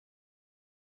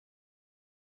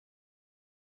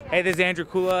Hey, this is Andrew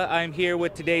Kula. I'm here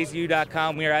with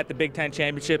today'su.com. We are at the Big Ten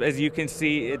Championship. As you can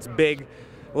see, it's big.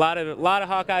 A lot of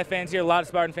Hawkeye fans here, a lot of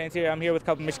Spartan fans here. I'm here with a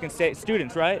couple Michigan State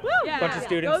students, right? Woo! Yeah. Bunch of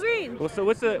students. Go Green! Well, so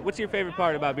what's your favorite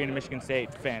part about being a Michigan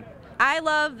State fan? I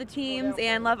love the teams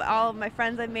and love all of my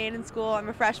friends I've made in school. I'm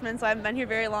a freshman, so I haven't been here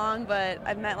very long, but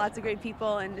I've met lots of great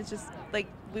people, and it's just like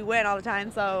we win all the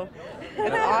time, so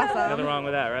it's awesome. Nothing wrong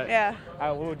with that, right? Yeah.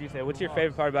 What would you say? What's your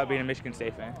favorite part about being a Michigan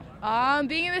State fan?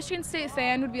 Being a Michigan State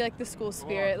fan would be like the school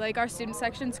spirit. Like our student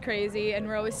section's crazy, and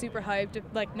we're always super hyped,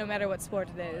 like no matter what sport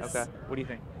it is. Okay. What do you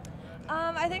think?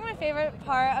 I think my favorite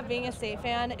part of being a State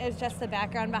fan is just the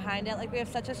background behind it. Like we have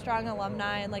such a strong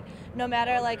alumni, and like no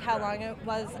matter like how long it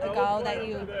was ago that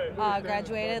you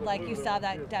graduated, like you still have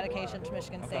that dedication to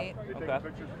Michigan State. Okay.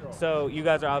 So you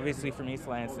guys are obviously from East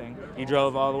Lansing. You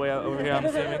drove all the way over here, I'm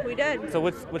assuming. We did. So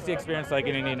what's the experience like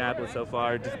in Indianapolis so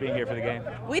far, just being here for the game?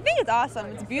 We think it's awesome.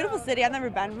 It's a beautiful city. I've never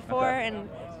been before, and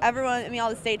everyone, I mean, all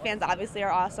the State fans obviously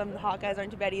are awesome. The Hawkeyes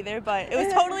aren't too bad either, but it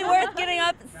was totally worth getting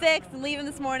up at 6 and leaving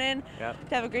this morning to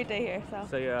have a great day here.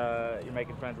 So you're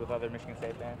making friends with other Michigan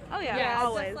State fans? Oh yeah, Yeah,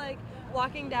 always. it's just like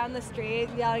walking down the street,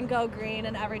 yelling "Go Green,"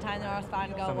 and every time they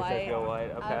respond, "Go Somebody White." says go White.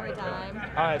 Okay. Every time.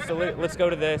 All right, so let's go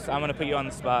to this. I'm going to put you on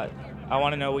the spot. I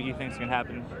want to know what you think is going to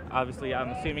happen. Obviously, I'm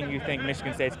assuming you think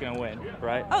Michigan State's going to win,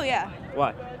 right? Oh yeah.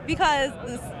 Why? Because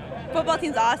this football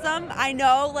team's awesome. I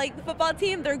know, like, the football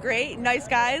team, they're great, nice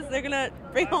guys. They're going to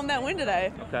bring home that win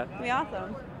today. Okay. It'll be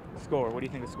awesome. Score. What do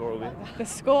you think the score will be? The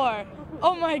score.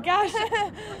 Oh my gosh.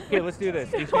 Here, let's do this.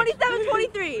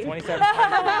 27-23. 27.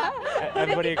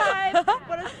 Everybody, 55. What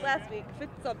was last week?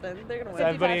 50-something. They're going to win. so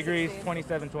everybody agrees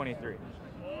 27-23.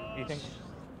 You think?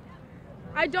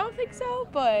 I don't think so,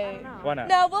 but Why not?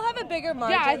 No, we'll have a bigger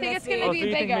margin. yeah, I think it's this gonna week. So be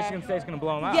you think bigger. Michigan State's going to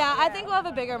blow them out? Yeah, I think we'll have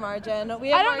a bigger margin.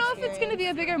 We have I don't more know if it's gonna experience. be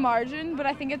a bigger margin, but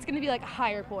I think it's gonna be like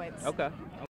higher points. Okay.